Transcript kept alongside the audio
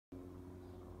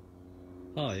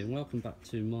Hi and welcome back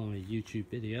to my YouTube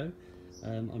video.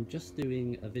 I'm just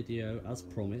doing a video as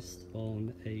promised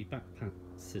on a backpack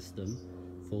system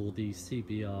for the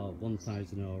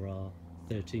Cbr1000Rr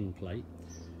 13 plate.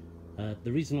 The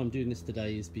reason I'm doing this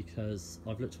today is because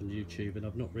I've looked on YouTube and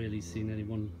I've not really seen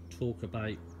anyone talk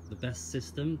about the best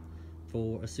system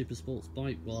for a super sports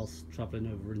bike whilst travelling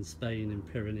over in Spain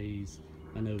and Pyrenees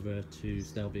and over to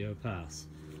Stelvio Pass.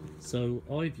 So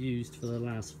I've used for the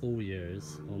last 4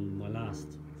 years on my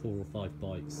last 4 or 5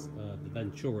 bikes the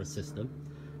Ventura system,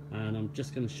 and I'm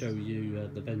just going to show you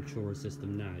the Ventura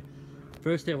system now.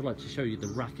 Firstly, I would like to show you the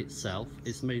rack itself.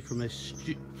 It's made from a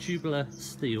tubular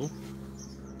steel.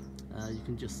 You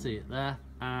can just see it there,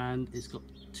 and it's got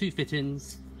 2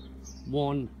 fittings,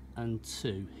 1 and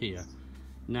 2 here.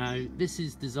 Now this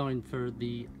is designed for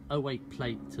the 08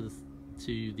 plate to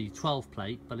the 12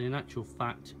 plate, but in actual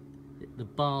fact the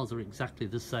bars are exactly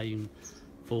the same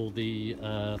for the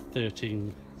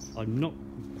 13. I'm not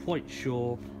quite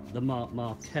sure the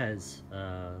Marquez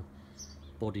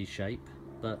body shape,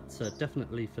 but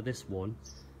definitely for this one,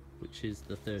 which is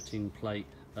the 13 plate,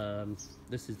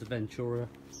 this is the Ventura.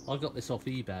 I got this off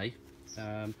eBay,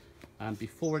 and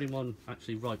before anyone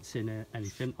actually writes in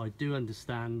anything, I do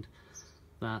understand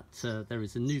that there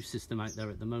is a new system out there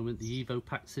at the moment, the Evo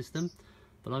Pack system.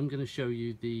 But I'm going to show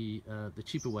you the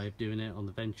cheaper way of doing it on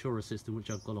the Ventura system,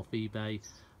 which I've got off eBay,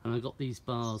 and I got these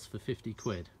bars for 50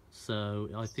 quid. So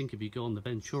I think if you go on the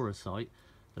Ventura site,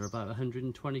 they're about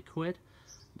 120 quid.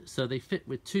 So they fit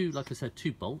with 2, like I said,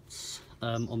 2 bolts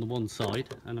on the one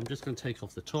side, and I'm just going to take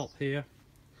off the top here,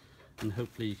 and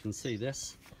hopefully you can see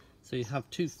this. So you have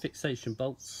 2 fixation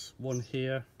bolts, one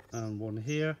here and one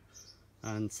here,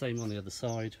 and same on the other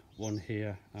side, one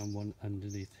here and one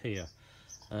underneath here.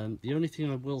 The only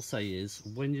thing I will say is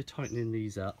when you're tightening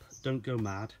these up, don't go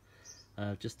mad.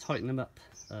 Just tighten them up,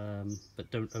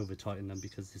 but don't over tighten them,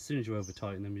 because as soon as you over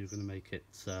tighten them, you're going to make it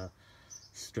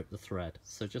strip the thread.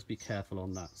 So just be careful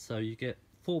on that. So you get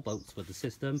 4 bolts with the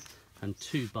system and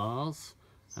 2 bars,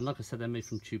 and like I said, they're made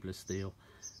from tubular steel,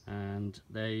 and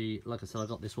they, like I said, I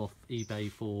got this off eBay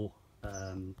for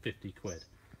 50 quid.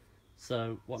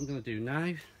 So what I'm going to do now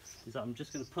is that I'm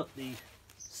just going to put the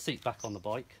seat back on the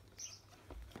bike.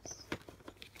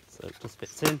 So it just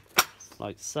fits in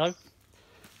like so,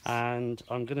 and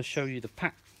I'm going to show you the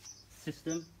pack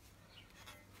system.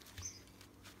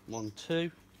 1, 2,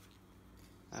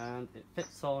 and it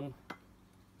fits on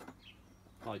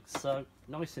like so,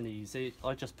 nice and easy.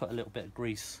 I just put a little bit of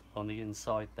grease on the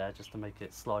inside there just to make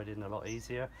it slide in a lot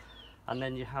easier. And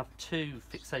then you have 2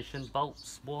 fixation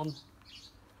bolts, 1,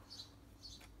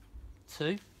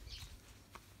 2,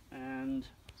 and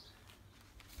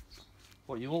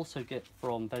what you also get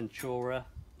from Ventura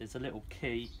is a little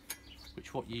key,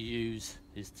 which what you use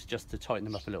is just to tighten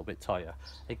them up a little bit tighter.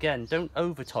 Again, don't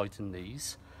over tighten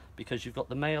these, because you've got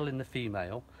the male and the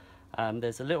female, and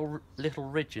there's a little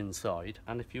ridge inside,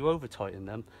 and if you over tighten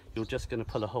them, you're just going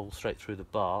to pull a hole straight through the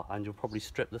bar, and you'll probably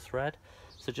strip the thread.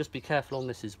 So just be careful on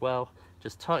this as well.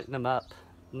 Just tighten them up,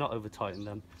 not over tighten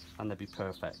them, and they'll be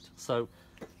perfect. So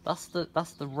that's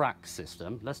the rack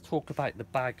system. Let's talk about the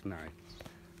bag now.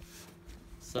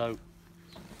 So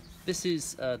this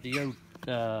is the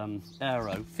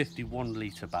Aero 51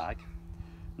 litre bag.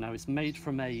 Now it's made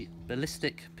from a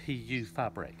ballistic PU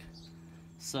fabric.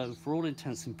 So for all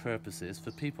intents and purposes,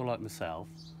 for people like myself,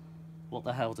 what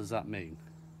the hell does that mean?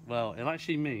 Well, it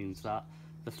actually means that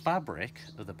the fabric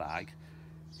of the bag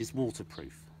is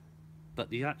waterproof, but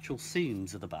the actual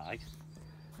seams of the bag,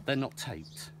 they're not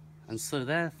taped. And so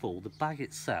therefore the bag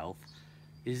itself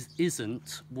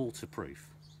isn't waterproof.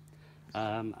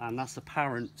 And that's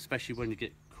apparent, especially when you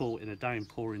get caught in a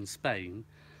downpour in Spain.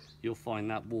 You'll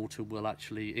find that water will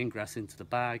actually ingress into the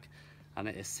bag, and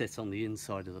it is sit on the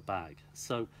inside of the bag.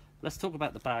 So let's talk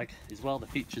about the bag as well, the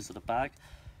features of the bag.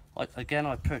 Again,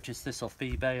 I purchased this off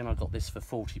eBay, and I got this for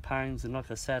 £40. And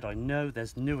like I said, I know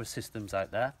there's newer systems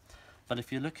out there, but if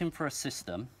you're looking for a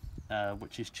system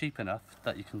which is cheap enough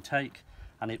that you can take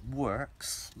and it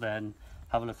works, then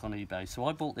have a look on eBay. So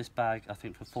I bought this bag, I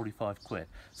think, for 45 quid.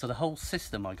 So the whole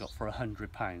system I got for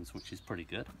 £100, which is pretty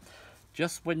good.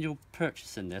 Just when you're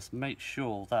purchasing this, make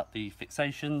sure that the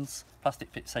fixations,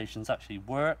 plastic fixations, actually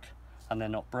work and they're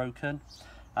not broken.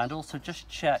 And also just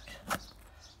check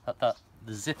that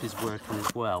the zip is working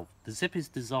as well. The zip is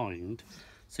designed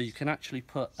so you can actually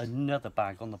put another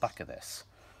bag on the back of this.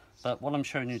 But what I'm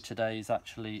showing you today is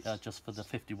actually just for the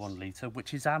 51 litre,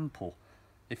 which is ample.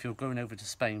 If you're going over to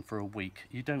Spain for a week,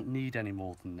 you don't need any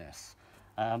more than this.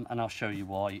 And I'll show you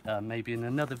why, maybe in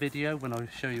another video when I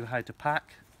show you how to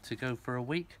pack to go for a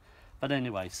week. But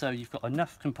anyway, so you've got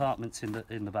enough compartments in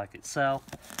the bag itself.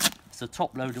 It's a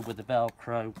top loader with the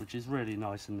Velcro, which is really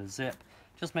nice, and the zip.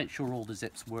 Just make sure all the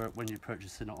zips work when you're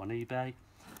purchasing it on eBay.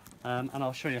 And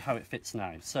I'll show you how it fits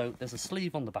now. So there's a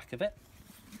sleeve on the back of it,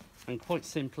 and quite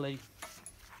simply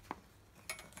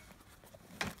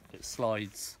it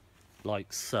slides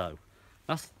like so.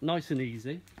 That's nice and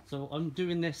easy. So I'm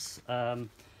doing this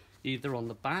either on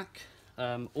the back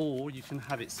or you can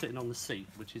have it sitting on the seat,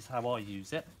 which is how I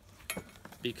use it,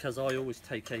 because I always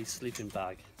take a sleeping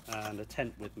bag and a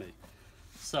tent with me.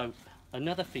 So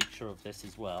another feature of this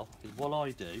as well is what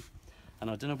I do, and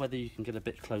I don't know whether you can get a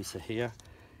bit closer here,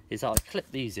 is that I clip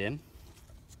these in,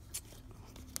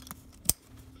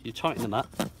 you tighten them up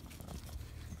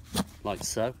like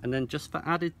so, and then just for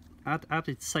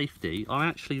added safety, I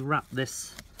actually wrap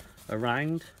this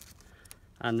around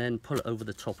and then pull it over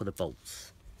the top of the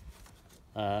bolts.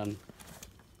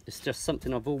 It's just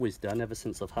something I've always done ever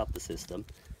since I've had the system.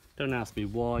 Don't ask me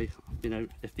why. You know,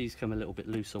 if these come a little bit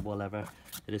loose or whatever,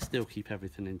 it'll still keep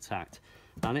everything intact.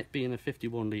 And it being a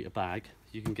 51 litre bag,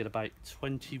 you can get about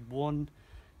 21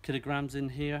 kilograms in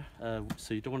here,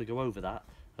 so you don't want to go over that,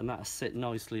 and that'll sit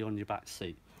nicely on your back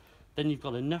seat. Then you've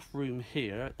got enough room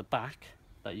here at the back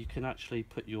that you can actually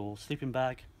put your sleeping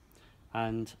bag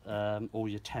and or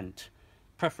your tent.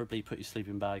 Preferably put your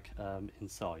sleeping bag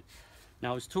inside.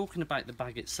 Now I was talking about the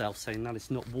bag itself, saying that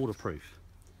it's not waterproof.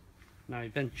 Now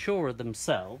Ventura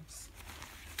themselves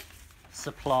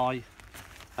supply,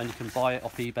 and you can buy it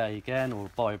off eBay again or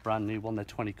buy a brand new one, they're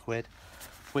 20 quid,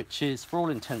 which is, for all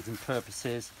intents and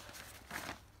purposes,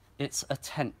 it's a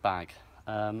tent bag.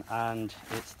 And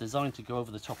it's designed to go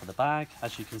over the top of the bag.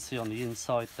 As you can see on the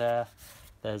inside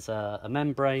there's a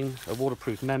membrane, a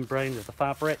waterproof membrane of the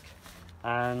fabric,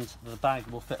 and the bag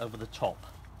will fit over the top.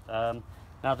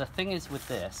 Now the thing is with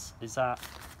this is that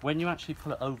when you actually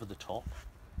pull it over the top,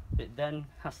 it then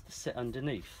has to sit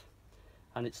underneath,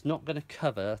 and it's not going to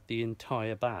cover the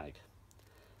entire bag.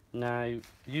 Now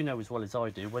you know as well as I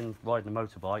do, when riding a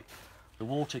motorbike, the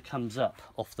water comes up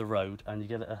off the road and you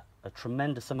get a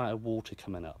tremendous amount of water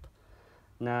coming up.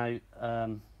 Now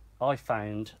I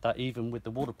found that even with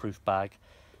the waterproof bag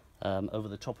over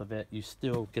the top of it, you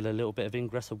still get a little bit of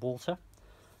ingress of water.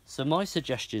 So my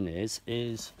suggestion is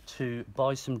to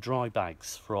buy some dry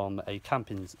bags from a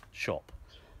camping shop.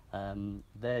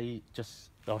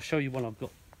 I'll show you one I've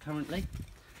got currently.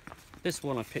 This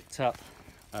one I picked up.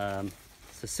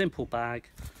 It's a simple bag.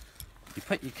 You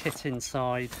put your kit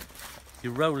inside,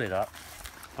 you roll it up,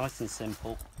 nice and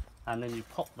simple, and then you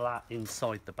pop that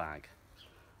inside the bag.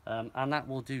 And that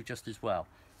will do just as well.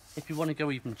 If you want to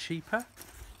go even cheaper,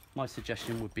 my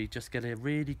suggestion would be just get a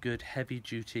really good heavy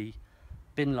duty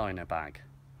bin liner bag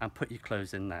and put your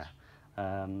clothes in there,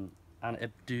 and it'll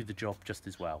do the job just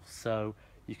as well. So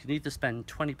you can either spend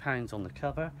 £20 on the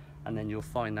cover, and then you'll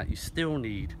find that you still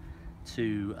need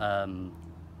to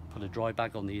put a dry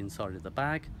bag on the inside of the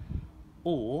bag,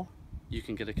 or you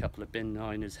can get a couple of bin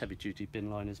liners, heavy duty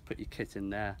bin liners, put your kit in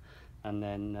there, and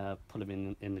then put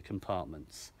them in the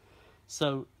compartments.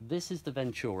 So this is the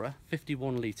Ventura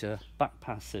 51 litre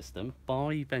backpack system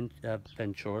by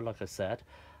Ventura, like I said.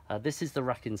 This is the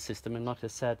racking system, and like I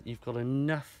said, you've got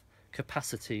enough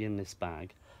capacity in this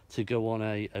bag to go on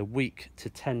a week to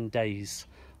 10 days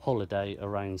holiday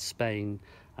around Spain,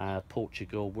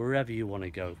 Portugal, wherever you want to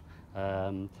go.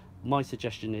 My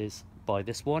suggestion is buy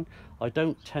this one. I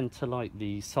don't tend to like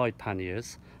the side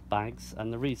panniers bags,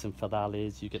 and the reason for that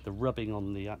is you get the rubbing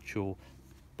on the actual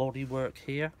bodywork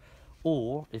here,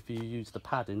 or if you use the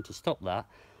padding to stop that,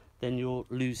 then you're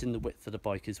losing the width of the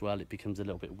bike as well. It becomes a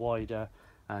little bit wider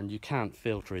and you can't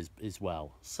filter as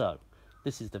well. So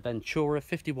this is the Ventura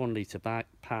 51 litre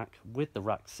backpack with the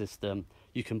rack system.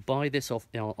 You can buy this off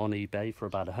on eBay for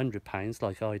about £100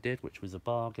 like I did, which was a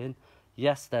bargain.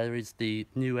 Yes, there is the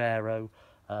new Aero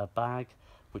bag,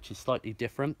 which is slightly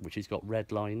different, which has got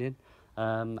red lining,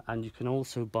 and you can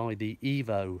also buy the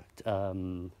Evo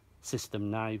system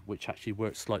now, which actually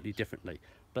works slightly differently,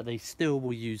 but they still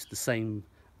will use the same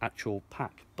actual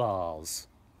pack bars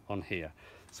on here.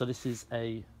 So this is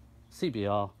a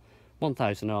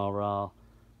Cbr1000Rr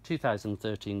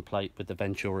 2013 plate with the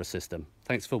Ventura system.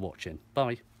 Thanks for watching.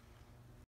 Bye.